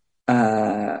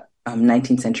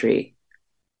 19th century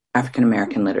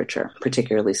African-American literature,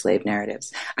 particularly slave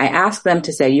narratives. I ask them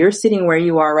to say, you're sitting where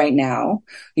you are right now.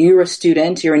 You're a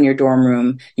student. You're in your dorm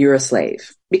room. You're a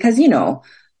slave. Because, you know,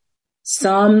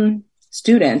 some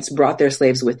students brought their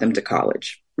slaves with them to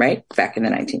college, right? Back in the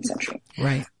 19th century.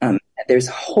 Right. There's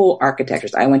whole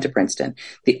architectures. I went to Princeton.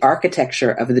 The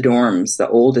architecture of the dorms, the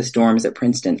oldest dorms at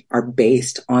Princeton, are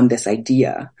based on this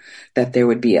idea that there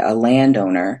would be a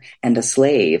landowner and a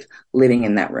slave living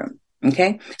in that room.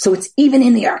 Okay. So it's even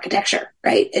in the architecture,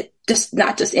 right? It just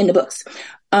not just in the books.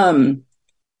 And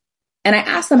I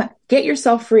ask them, get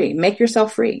yourself free, make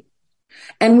yourself free.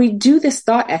 And we do this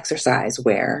thought exercise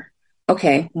where,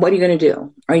 okay, what are you going to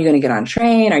do? Are you going to get on a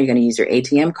train? Are you going to use your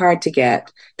ATM card to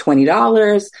get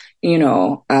 $20, you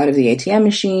know, out of the ATM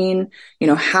machine? You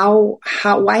know,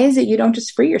 why is it you don't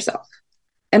just free yourself?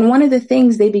 And one of the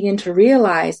things they begin to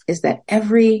realize is that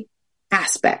every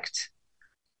aspect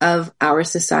of our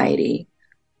society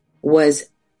was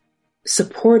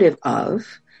supportive of,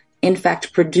 in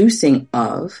fact, producing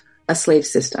of a slave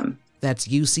system. That's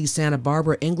UC Santa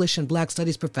Barbara English and Black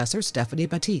Studies professor Stephanie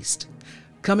Batiste.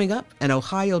 Coming up, an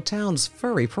Ohio town's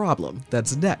furry problem.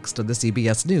 That's next on the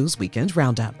CBS News Weekend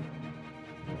Roundup.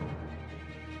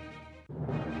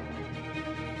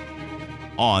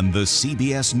 On the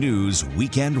CBS News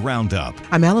Weekend Roundup.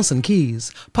 I'm Allison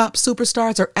Keyes. Pop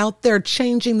superstars are out there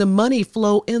changing the money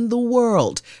flow in the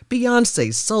world.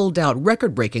 Beyonce's sold-out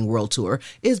record-breaking world tour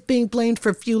is being blamed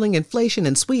for fueling inflation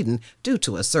in Sweden due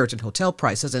to a surge in hotel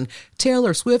prices, and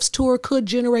Taylor Swift's tour could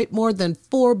generate more than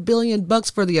 $4 billion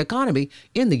for the economy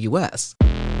in the U.S.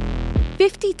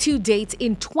 52 dates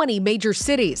in 20 major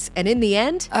cities. And in the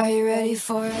end, are you ready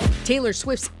for it? Taylor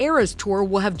Swift's Eras Tour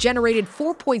will have generated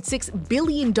 $4.6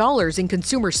 billion in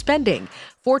consumer spending.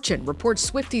 Fortune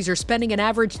reports Swifties are spending an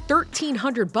average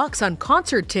 $1,300 on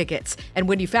concert tickets. And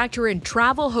when you factor in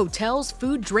travel, hotels,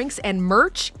 food, drinks, and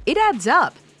merch, it adds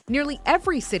up. Nearly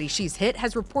every city she's hit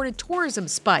has reported tourism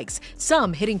spikes,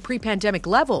 some hitting pre-pandemic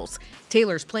levels.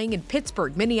 Taylor's playing in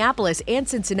Pittsburgh, Minneapolis, and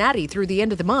Cincinnati through the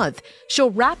end of the month. She'll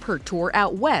wrap her tour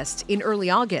out west in early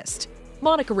August.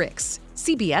 Monica Ricks,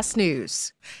 CBS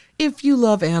News. If you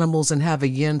love animals and have a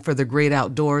yen for the great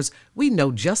outdoors, we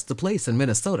know just the place in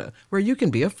Minnesota where you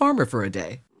can be a farmer for a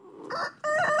day.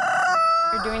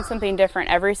 You're doing something different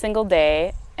every single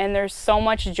day, and there's so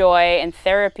much joy and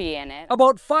therapy in it.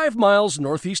 About 5 miles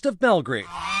northeast of Belgrade,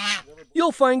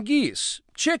 you'll find geese,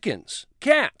 chickens,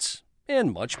 cats,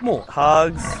 and much more.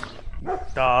 Hogs,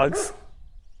 dogs,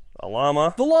 a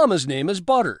llama. The llama's name is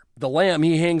Butter. The lamb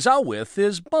he hangs out with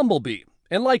is Bumblebee.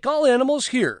 And like all animals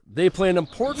here, they play an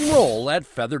important role at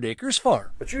Feathered Acres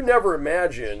Farm. But you never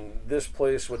imagined this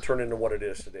place would turn into what it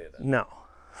is today, then? No.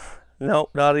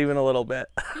 Nope, not even a little bit.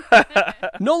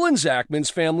 Nolan Zachman's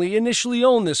family initially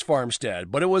owned this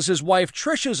farmstead, but it was his wife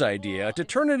Trisha's idea to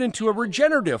turn it into a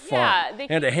regenerative farm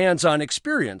and a hands-on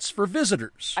experience for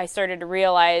visitors. I started to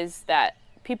realize that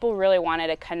people really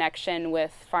wanted a connection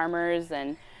with farmers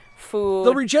and food.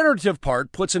 The regenerative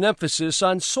part puts an emphasis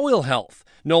on soil health.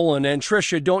 Nolan and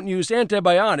Trisha don't use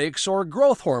antibiotics or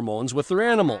growth hormones with their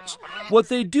animals. What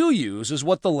they do use is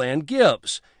what the land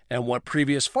gives and what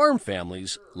previous farm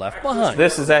families left behind.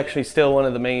 This is actually still one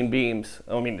of the main beams.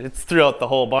 I mean, it's throughout the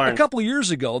whole barn. A couple of years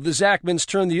ago, the Zachmans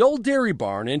turned the old dairy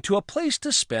barn into a place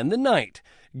to spend the night.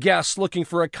 Guests looking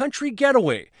for a country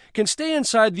getaway can stay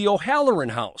inside the O'Halloran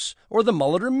House or the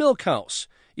Mulliter Milk House.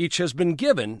 Each has been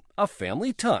given a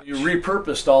family touch. You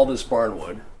repurposed all this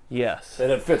barnwood. Yes.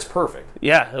 And it fits perfect.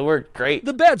 Yeah, it worked great.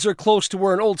 The beds are close to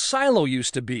where an old silo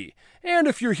used to be. And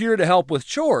if you're here to help with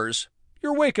chores,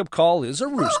 your wake-up call is a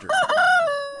rooster.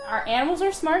 Our animals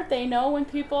are smart. They know when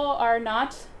people are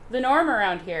not the norm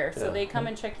around here, so they come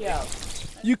and check you out.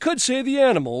 You could say the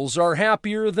animals are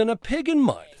happier than a pig in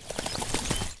mud.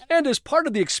 And as part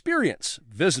of the experience,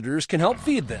 visitors can help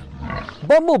feed them.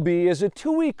 Bumblebee is a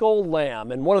 2-week-old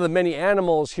lamb and one of the many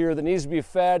animals here that needs to be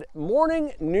fed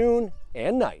morning, noon,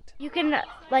 and night. You can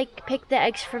pick the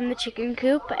eggs from the chicken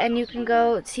coop and you can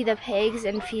go see the pigs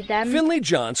and feed them. Finley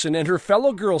Johnson and her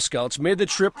fellow Girl Scouts made the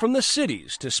trip from the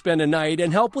cities to spend a night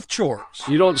and help with chores.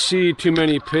 You don't see too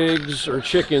many pigs or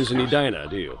chickens in Edina,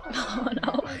 do you? Oh,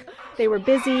 no. They were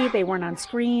busy, they weren't on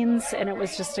screens, and it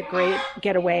was just a great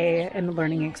getaway and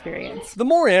learning experience. The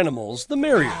more animals, the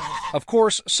merrier. Of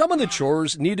course, some of the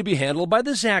chores need to be handled by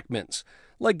the Zachmans,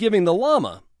 like giving the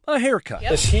llama a haircut.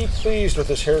 Is he pleased with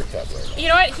his haircut right now? You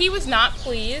know what? He was not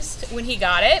pleased when he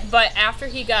got it, but after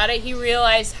he got it, he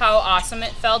realized how awesome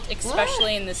it felt,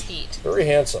 especially in this heat. Very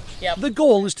handsome. Yep. The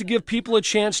goal is to give people a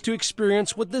chance to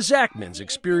experience what the Zachmans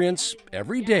experience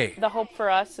every day. The hope for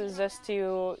us is just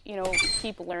to,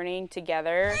 keep learning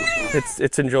together.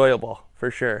 It's enjoyable,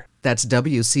 for sure. That's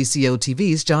WCCO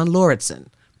TV's John Lauritsen.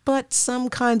 But some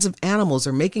kinds of animals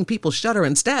are making people shudder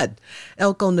instead.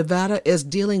 Elko, Nevada is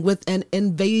dealing with an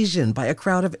invasion by a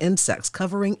crowd of insects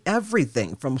covering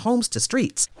everything from homes to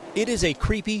streets. It is a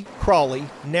creepy, crawly,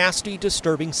 nasty,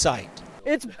 disturbing sight.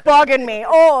 It's bugging me.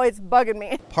 Oh, it's bugging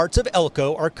me. Parts of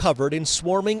Elko are covered in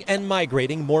swarming and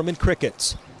migrating Mormon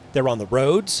crickets. They're on the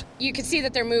roads. You can see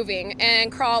that they're moving and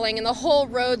crawling, and the whole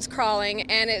road's crawling,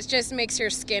 and it just makes your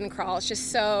skin crawl. It's just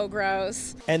so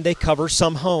gross. And they cover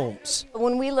some homes.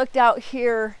 When we looked out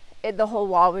here, the whole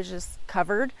wall was just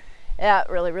covered. That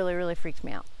really, really, really freaked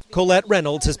me out. Colette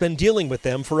Reynolds has been dealing with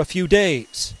them for a few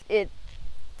days. It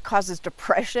causes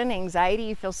depression, anxiety.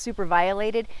 You feel super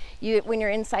violated. When you're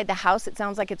inside the house, it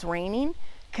sounds like it's raining,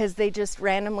 because they just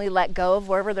randomly let go of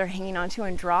wherever they're hanging onto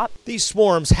and drop. These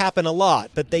swarms happen a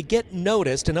lot, but they get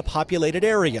noticed in a populated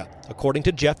area, according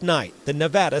to Jeff Knight, the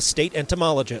Nevada state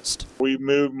entomologist. We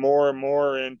move more and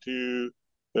more into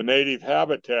the native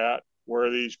habitat where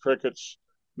these crickets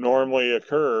normally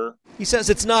occur. He says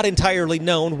it's not entirely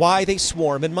known why they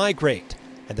swarm and migrate,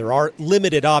 and there are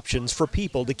limited options for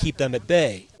people to keep them at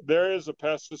bay. There is a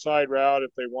pesticide route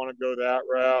if they want to go that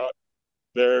route.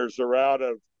 There's a route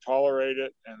of tolerate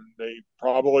it, and they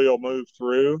probably will move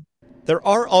through. There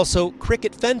are also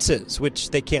cricket fences, which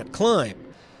they can't climb.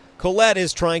 Colette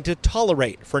is trying to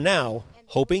tolerate for now,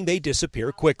 hoping they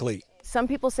disappear quickly. Some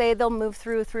people say they'll move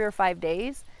through 3 or 5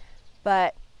 days,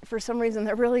 but for some reason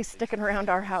they're really sticking around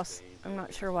our house. I'm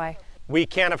not sure why. We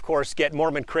can, of course, get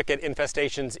Mormon cricket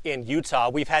infestations in Utah.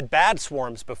 We've had bad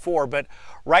swarms before, but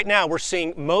right now we're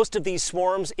seeing most of these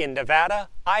swarms in Nevada,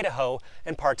 Idaho,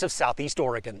 and parts of southeast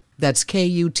Oregon. That's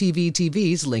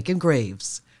KUTV-TV's Lincoln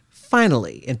Graves.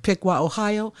 Finally, in Piqua,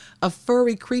 Ohio, a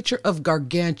furry creature of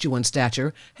gargantuan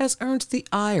stature has earned the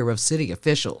ire of city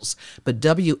officials. But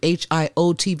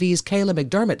WHIO-TV's Kayla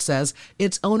McDermott says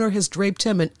its owner has draped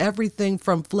him in everything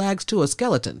from flags to a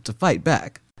skeleton to fight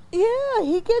back. Yeah,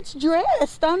 he gets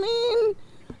dressed. I mean,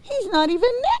 he's not even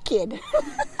naked.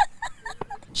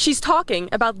 She's talking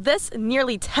about this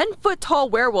nearly 10-foot-tall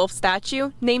werewolf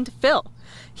statue named Phil.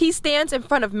 He stands in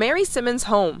front of Mary Simmons'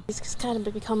 home. He's kind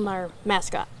of become our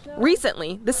mascot.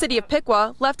 Recently, the city of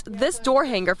Piqua left this door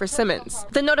hanger for Simmons.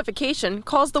 The notification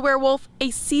calls the werewolf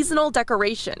a seasonal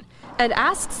decoration and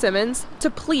asks Simmons to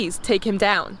please take him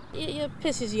down. It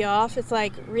pisses you off. It's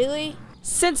like, really?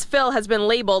 Since Phil has been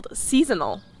labeled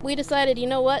seasonal, we decided, you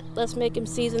know what, let's make him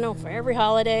seasonal for every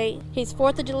holiday. He's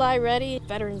 4th of July ready,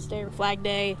 Veterans Day, Flag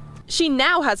Day. She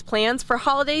now has plans for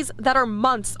holidays that are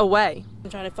months away. I'm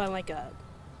trying to find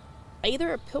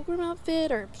either a pilgrim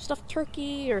outfit or stuffed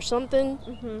turkey or something.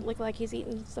 Look like he's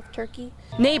eating stuffed turkey.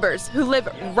 Neighbors who live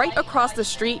right across the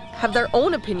street have their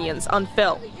own opinions on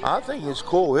Phil. I think it's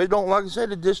cool. It don't, like I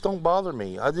said, it just don't bother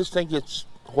me. I just think it's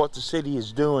what the city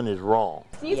is doing is wrong.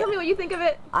 Can you tell me what you think of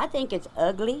it? I think it's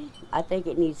ugly. I think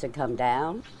it needs to come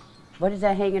down. What is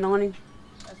that hanging on him?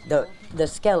 The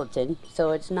skeleton,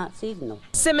 so it's not seasonal.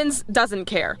 Simmons doesn't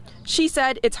care. She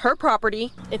said it's her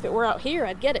property. If it were out here,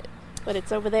 I'd get it. But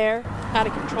it's over there, out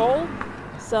of control.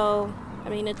 So, I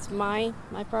mean, it's my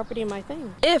property and my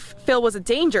thing. If Phil was a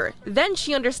danger, then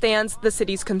she understands the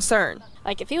city's concern.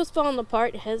 Like, if he was falling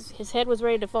apart, his head was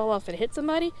ready to fall off and hit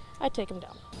somebody, I'd take him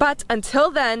down. But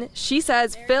until then, she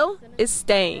says Phil is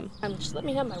staying. Just let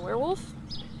me have my werewolf.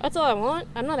 That's all I want.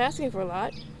 I'm not asking for a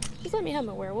lot. Just let me have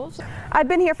my werewolf. I've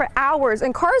been here for hours,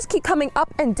 and cars keep coming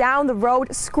up and down the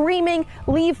road, screaming,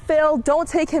 "Leave Phil, don't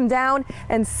take him down."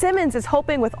 And Simmons is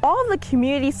hoping with all of the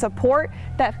community support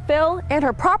that Phil and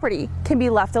her property can be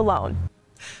left alone.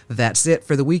 That's it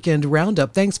for the Weekend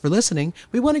Roundup. Thanks for listening.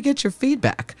 We want to get your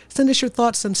feedback. Send us your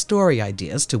thoughts and story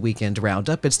ideas to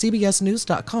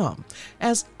weekendroundup@cbsnews.com.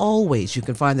 As always, you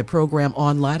can find the program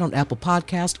online on Apple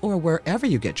Podcast or wherever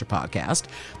you get your podcast.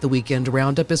 The Weekend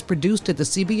Roundup is produced at the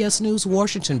CBS News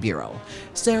Washington Bureau.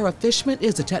 Sarah Fishman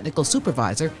is the technical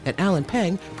supervisor, and Alan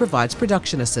Peng provides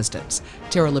production assistance.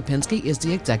 Tara Lipinski is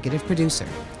the executive producer.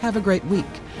 Have a great week.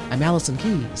 I'm Allison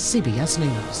Keyes, CBS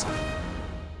News.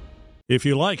 If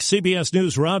you like CBS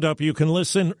News Roundup, you can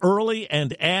listen early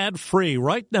and ad-free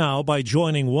right now by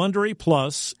joining Wondery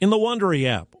Plus in the Wondery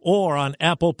app or on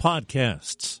Apple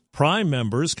Podcasts. Prime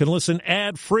members can listen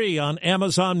ad-free on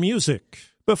Amazon Music.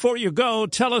 Before you go,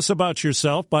 tell us about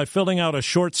yourself by filling out a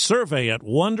short survey at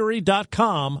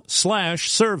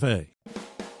Wondery.com/survey.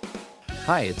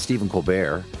 Hi, it's Stephen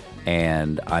Colbert,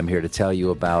 and I'm here to tell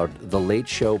you about The Late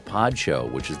Show Pod Show,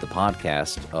 which is the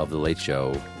podcast of The Late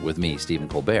Show with me, Stephen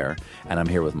Colbert, and I'm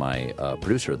here with my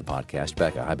producer of the podcast,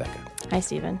 Becca. Hi, Becca. Hi,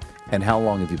 Stephen. And how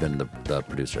long have you been the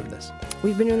producer of this?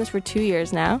 We've been doing this for 2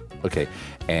 years now. Okay,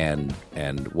 and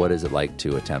what is it like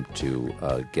to attempt to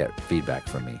get feedback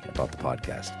from me about the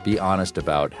podcast? Be honest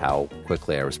about how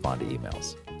quickly I respond to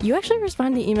emails. You actually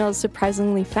respond to emails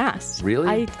surprisingly fast. Really?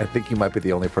 I think you might be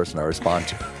the only person I respond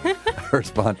to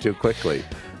quickly.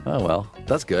 Oh, well,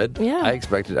 that's good. Yeah. I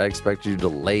expected you to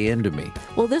lay into me.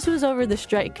 Well, this was over the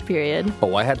strike period.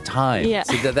 Oh, I had time. Yeah.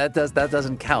 See, that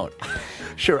doesn't count.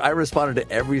 Sure, I responded to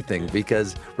everything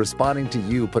because responding to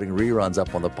you putting reruns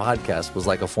up on the podcast was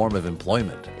like a form of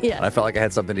employment. Yeah. And I felt like I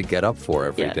had something to get up for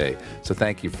every day. So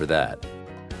thank you for that.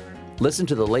 Listen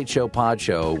to The Late Show Pod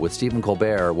Show with Stephen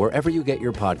Colbert wherever you get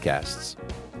your podcasts.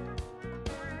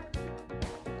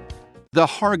 The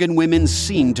Hargan women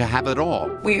seemed to have it all.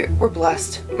 We were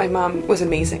blessed. My mom was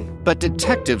amazing. But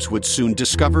detectives would soon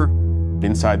discover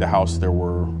inside the house there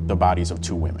were the bodies of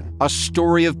 2 women. A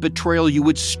story of betrayal you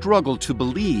would struggle to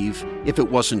believe if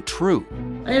it wasn't true.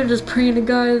 I am just praying to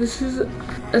God, this is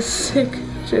a sick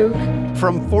joke.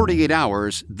 From 48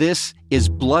 Hours, this is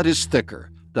Blood is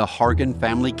Thicker, The Hargan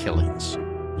Family Killings.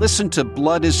 Listen to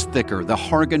Blood is Thicker, The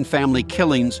Hargan Family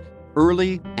Killings,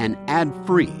 early and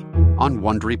ad-free on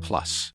Wondery Plus.